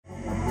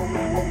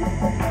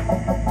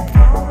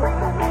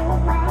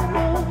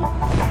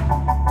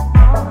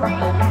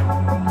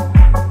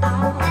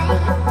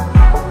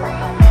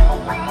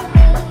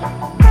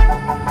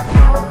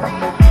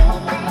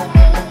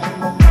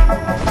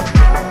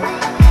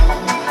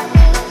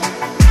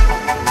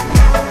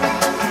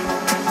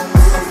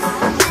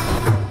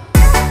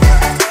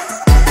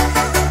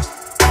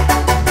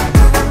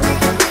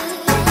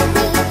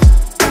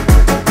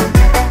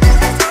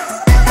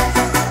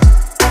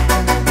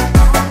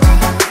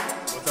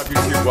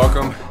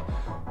Welcome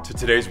to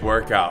today's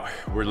workout.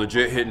 We're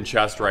legit hitting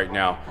chest right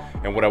now.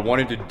 And what I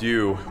wanted to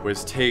do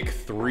was take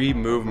 3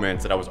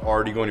 movements that I was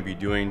already going to be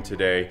doing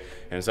today.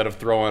 And instead of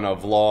throwing a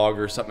vlog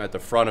or something at the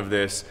front of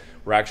this,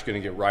 we're actually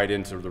gonna get right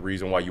into the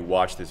reason why you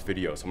watch this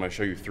video. So I'm gonna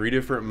show you 3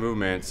 different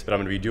movements that I'm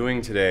gonna be doing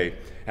today.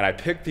 And I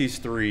picked these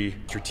 3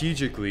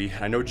 strategically.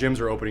 I know gyms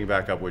are opening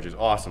back up, which is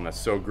awesome, that's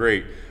so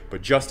great.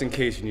 But just in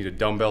case you need a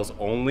dumbbells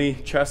only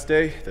chest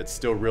day, that's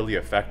still really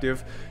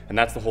effective. And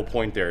that's the whole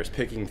point there, is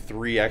picking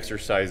 3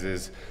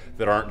 exercises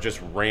that aren't just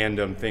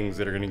random things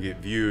that are gonna get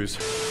views.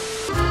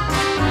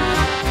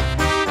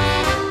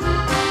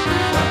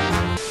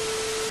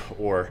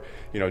 Or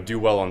do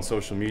well on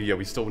social media.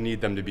 We still need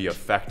them to be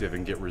effective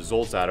and get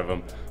results out of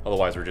them.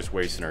 Otherwise, we're just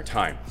wasting our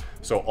time.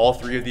 So all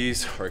 3 of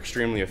these are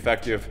extremely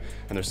effective,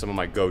 and they're some of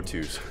my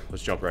go-tos.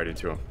 Let's jump right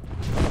into them.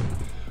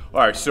 All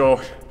right, so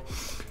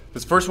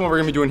this first one we're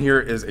gonna be doing here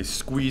is a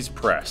squeeze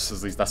press.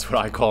 At least that's what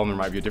I call them. There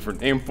might be a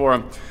different name for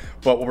them.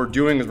 But what we're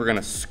doing is we're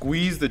gonna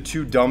squeeze the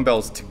 2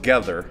 dumbbells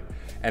together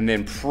and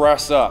then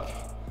press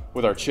up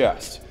with our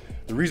chest.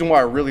 The reason why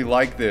I really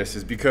like this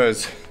is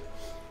because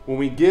when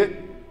we get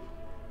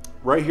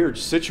right here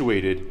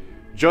situated,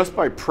 just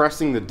by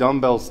pressing the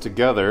dumbbells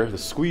together, the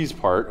squeeze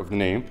part of the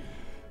name,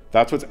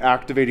 that's what's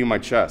activating my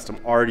chest.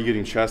 I'm already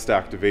getting chest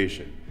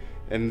activation.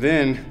 And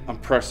then I'm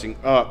pressing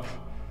up,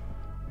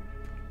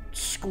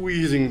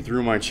 squeezing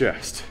through my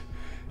chest.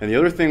 And the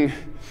other thing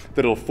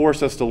that it'll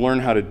force us to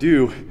learn how to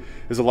do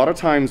is a lot of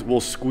times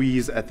we'll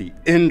squeeze at the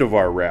end of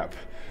our rep,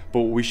 but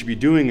what we should be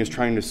doing is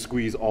trying to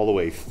squeeze all the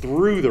way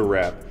through the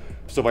rep.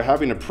 So by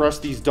having to press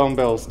these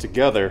dumbbells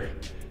together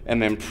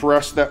and then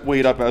press that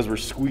weight up as we're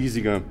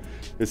squeezing them,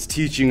 it's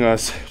teaching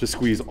us to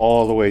squeeze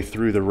all the way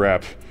through the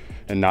rep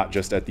and not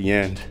just at the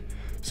end.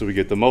 So we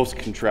get the most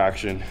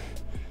contraction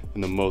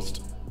and the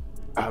most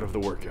out of the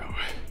workout.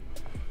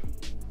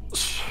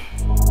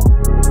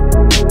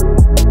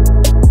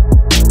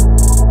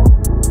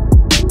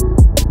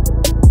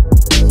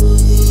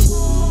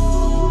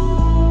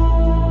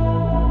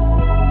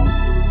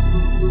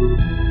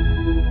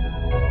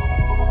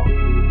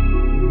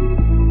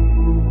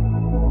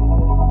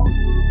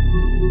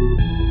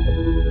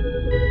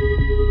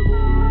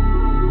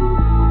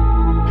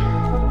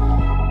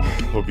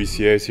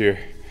 BCAs here.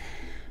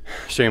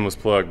 Shameless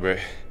plug, but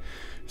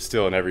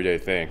still an everyday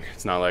thing.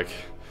 It's not like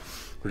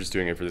we're just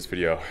doing it for this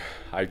video.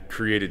 I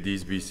created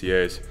these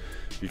BCAs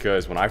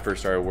because when I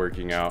first started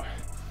working out,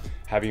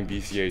 having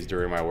BCAs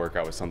during my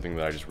workout was something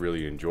that I just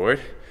really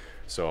enjoyed.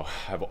 So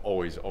I've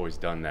always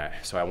done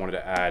that. So I wanted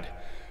to add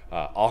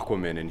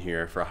Aquaman in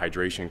here for a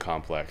hydration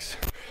complex.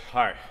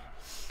 All right,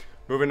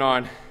 moving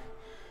on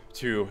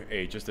to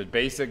just a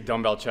basic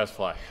dumbbell chest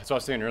fly. That's what I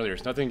was saying earlier.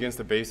 It's nothing against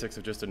the basics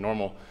of just a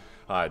normal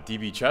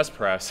DB chest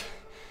press.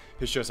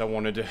 It's just I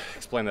wanted to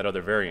explain that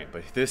other variant,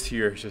 but this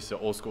here is just an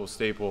old school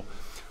staple.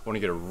 I want to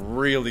get a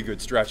really good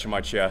stretch in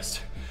my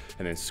chest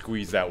and then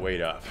squeeze that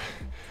weight up.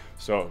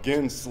 So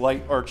again,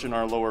 slight arch in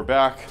our lower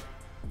back,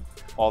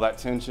 all that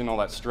tension, all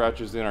that stretch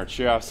is in our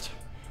chest,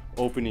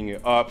 opening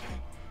it up,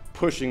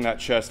 pushing that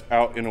chest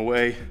out in a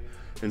way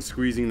and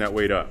squeezing that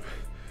weight up.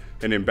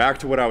 And then back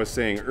to what I was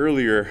saying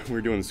earlier, when we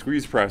were doing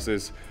squeeze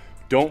presses,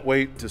 don't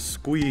wait to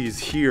squeeze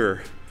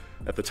here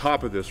at the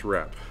top of this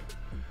rep.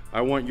 I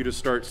want you to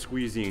start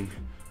squeezing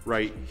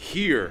right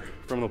here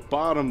from the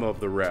bottom of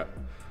the rep,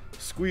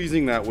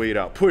 squeezing that weight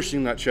out,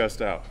 pushing that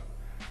chest out.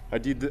 I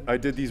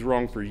did these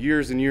wrong for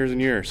years and years and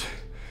years.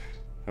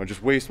 I would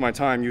just waste my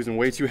time using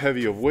way too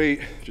heavy of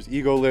weight, just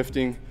ego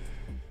lifting,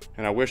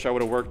 and I wish I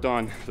would have worked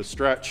on the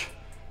stretch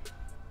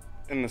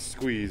and the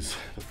squeeze,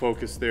 the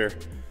focus there.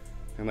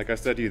 And like I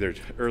said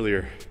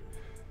earlier,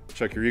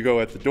 check your ego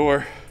at the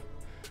door,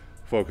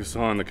 focus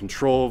on the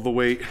control of the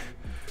weight.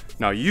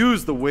 Now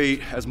use the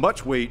weight, as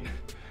much weight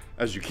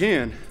as you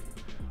can,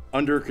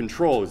 under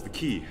control is the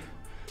key.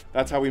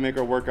 That's how we make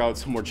our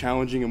workouts more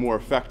challenging and more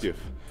effective,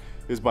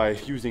 is by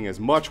using as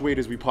much weight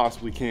as we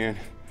possibly can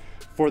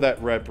for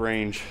that rep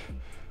range,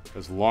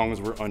 as long as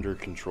we're under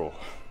control.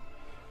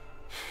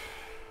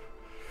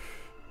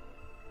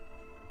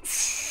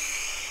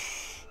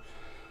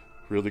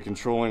 Really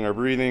controlling our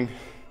breathing.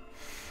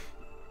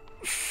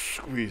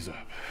 Squeeze up.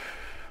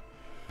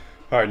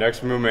 All right,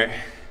 next movement.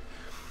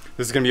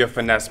 This is gonna be a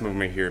finesse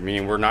movement here,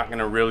 meaning we're not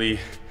gonna really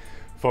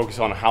focus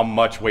on how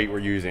much weight we're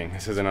using.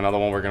 This isn't another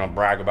one we're gonna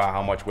brag about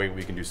how much weight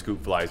we can do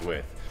scoop flies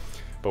with.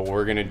 But what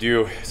we're gonna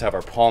do is have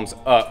our palms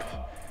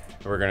up,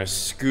 and we're gonna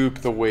scoop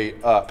the weight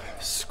up,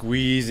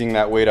 squeezing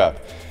that weight up.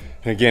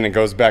 And again, it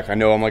goes back, I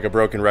know I'm like a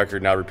broken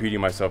record now repeating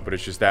myself, but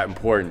it's just that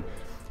important.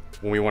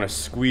 When we wanna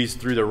squeeze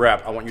through the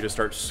rep, I want you to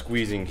start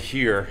squeezing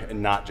here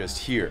and not just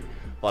here.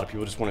 A lot of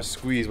people just wanna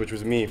squeeze, which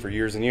was me for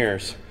years and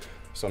years.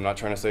 So I'm not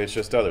trying to say it's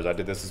just others. I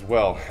did this as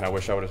well, and I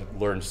wish I would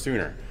have learned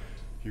sooner.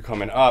 You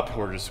coming up,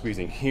 we're just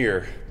squeezing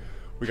here.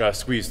 We gotta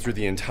squeeze through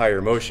the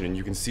entire motion, and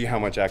you can see how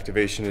much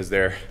activation is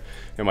there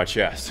in my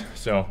chest.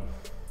 So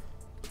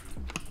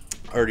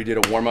I already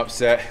did a warm-up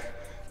set,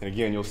 and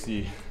again, you'll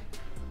see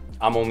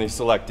I'm only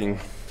selecting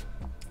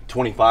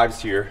 25s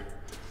here,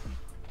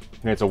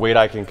 and it's a weight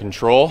I can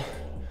control,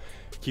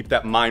 keep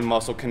that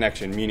mind-muscle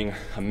connection, meaning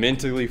I'm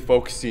mentally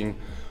focusing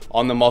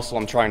on the muscle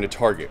I'm trying to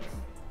target.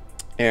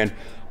 And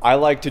I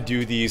like to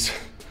do these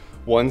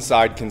one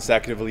side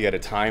consecutively at a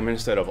time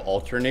instead of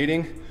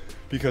alternating,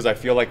 because I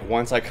feel like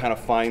once I kind of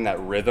find that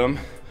rhythm,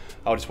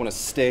 I just want to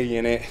stay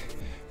in it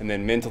and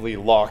then mentally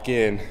lock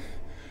in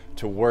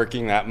to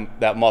working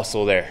that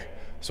muscle there.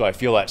 So I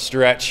feel that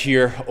stretch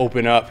here,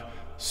 open up,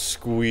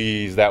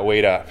 squeeze that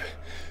weight up.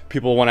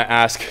 People want to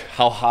ask,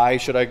 how high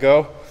should I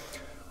go?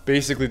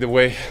 Basically, the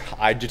way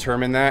I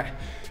determine that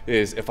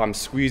is if I'm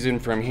squeezing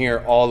from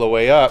here all the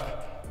way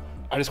up,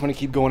 I just want to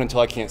keep going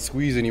until I can't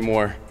squeeze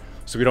anymore.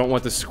 So we don't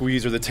want the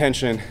squeeze or the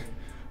tension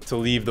to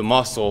leave the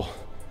muscle.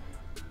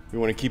 We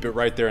want to keep it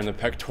right there in the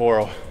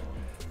pectoral.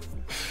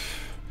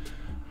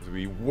 As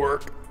we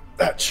work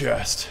that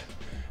chest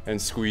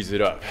and squeeze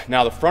it up.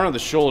 Now the front of the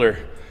shoulder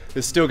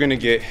is still going to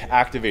get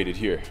activated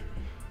here.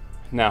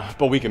 Now,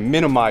 but we can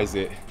minimize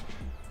it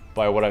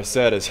by what I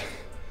said is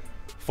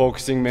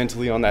focusing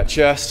mentally on that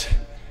chest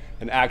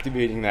and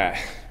activating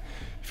that.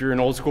 If you're an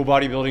old school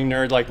bodybuilding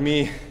nerd like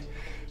me,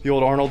 the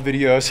old Arnold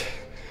videos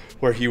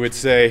where he would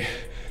say,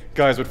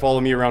 guys would follow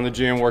me around the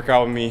gym, work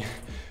out with me,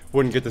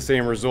 wouldn't get the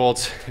same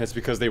results. It's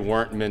because they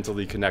weren't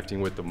mentally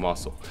connecting with the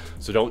muscle.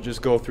 So don't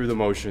just go through the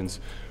motions.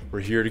 We're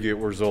here to get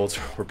results.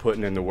 We're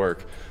putting in the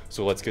work.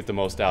 So let's get the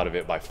most out of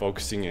it by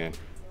focusing in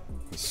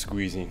and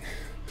squeezing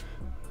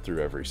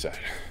through every set,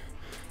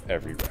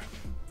 every rep.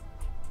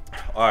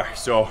 All right,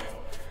 so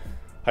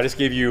I just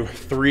gave you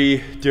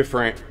 3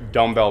 different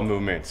dumbbell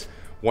movements.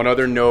 One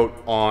other note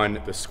on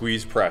the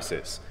squeeze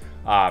presses.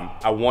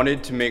 I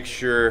wanted to make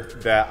sure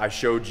that I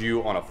showed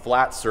you on a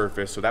flat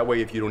surface, so that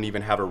way if you don't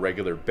even have a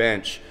regular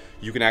bench,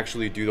 you can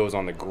actually do those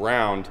on the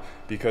ground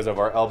because of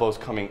our elbows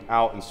coming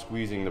out and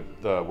squeezing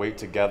the weight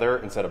together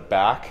instead of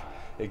back.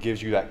 It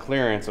gives you that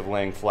clearance of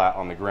laying flat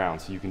on the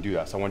ground, so you can do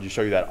that. So I wanted to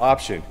show you that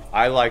option.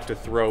 I like to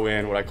throw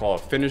in what I call a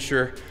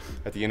finisher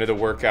at the end of the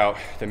workout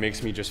that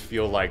makes me just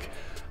feel like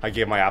I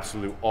gave my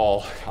absolute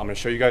all. I'm gonna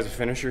show you guys a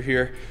finisher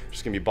here. It's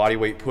just gonna be body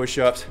weight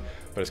push-ups,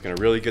 but it's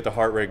gonna really get the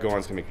heart rate going.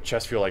 It's gonna make your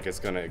chest feel like it's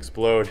gonna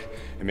explode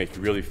and make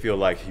you really feel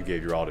like you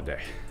gave your all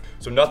today.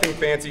 So nothing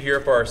fancy here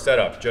for our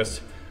setup,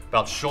 just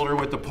about shoulder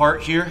width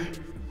apart here.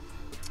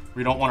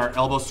 We don't want our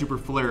elbows super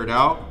flared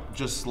out,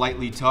 just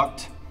slightly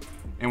tucked.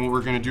 And what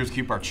we're gonna do is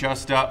keep our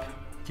chest up,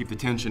 keep the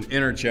tension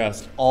in our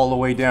chest all the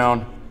way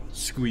down,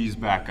 squeeze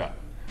back up.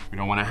 We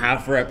don't want a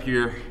half rep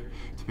here,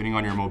 depending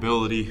on your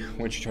mobility.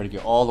 Once you try to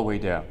get all the way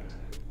down.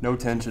 No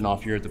tension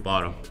off here at the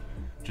bottom,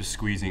 just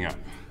squeezing up.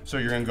 So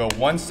you're gonna go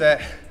 1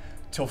 set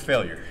till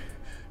failure.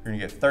 You're gonna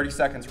get 30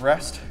 seconds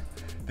rest,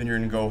 then you're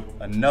gonna go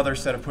another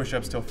set of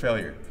push-ups till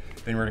failure.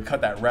 Then we're gonna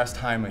cut that rest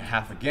time in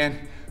half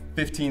again,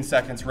 15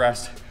 seconds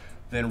rest,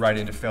 then right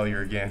into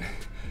failure again.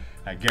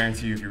 I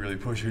guarantee you if you're really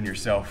pushing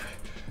yourself,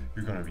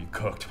 you're gonna be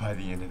cooked by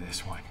the end of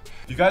this one.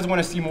 If you guys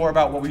wanna see more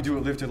about what we do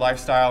at Lifted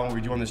Lifestyle and what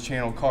we do on this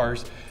channel,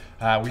 cars,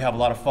 we have a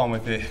lot of fun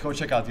with it. Go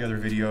check out the other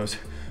videos,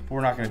 but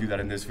we're not gonna do that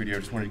in this video.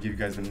 Just wanted to give you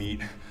guys the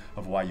meat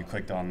of why you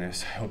clicked on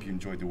this. I hope you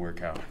enjoyed the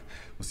workout.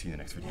 We'll see you in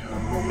the next video.